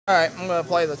Alright, I'm going to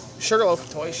play the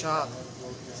Sugarloaf toy shop.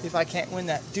 See if I can't win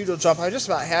that doodle jump. I just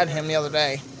about had him the other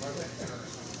day.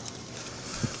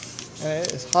 And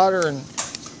it is hotter than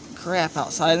crap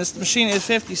outside. This machine is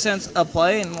 50 cents a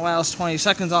play and allows 20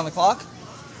 seconds on the clock.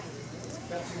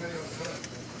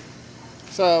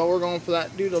 So we're going for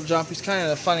that doodle jump. He's kind of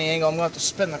at a funny angle. I'm going to have to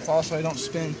spin the claw so I don't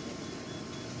spin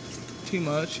too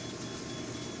much.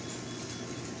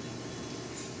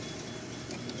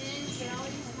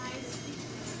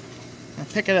 And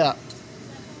pick it up.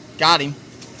 Got him.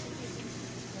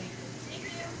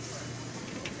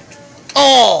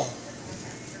 Oh!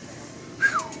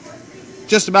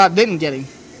 Just about didn't get him.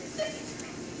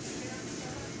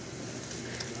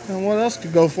 And what else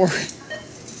could go for it?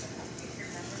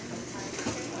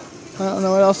 I don't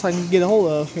know what else I can get a hold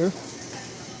of here.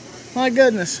 My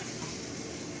goodness.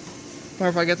 Wonder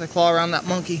if I get the claw around that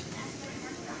monkey.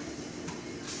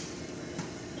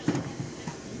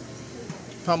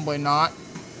 Probably not.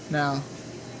 No.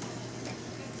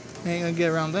 Ain't gonna get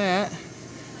around that.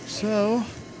 So,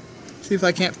 see if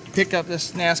I can't pick up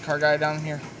this NASCAR guy down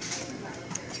here.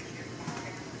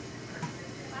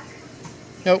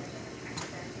 Nope.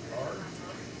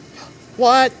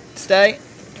 What? Stay.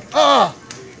 Oh!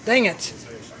 Dang it.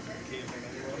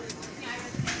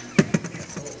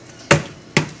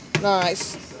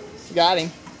 Nice. Got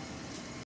him.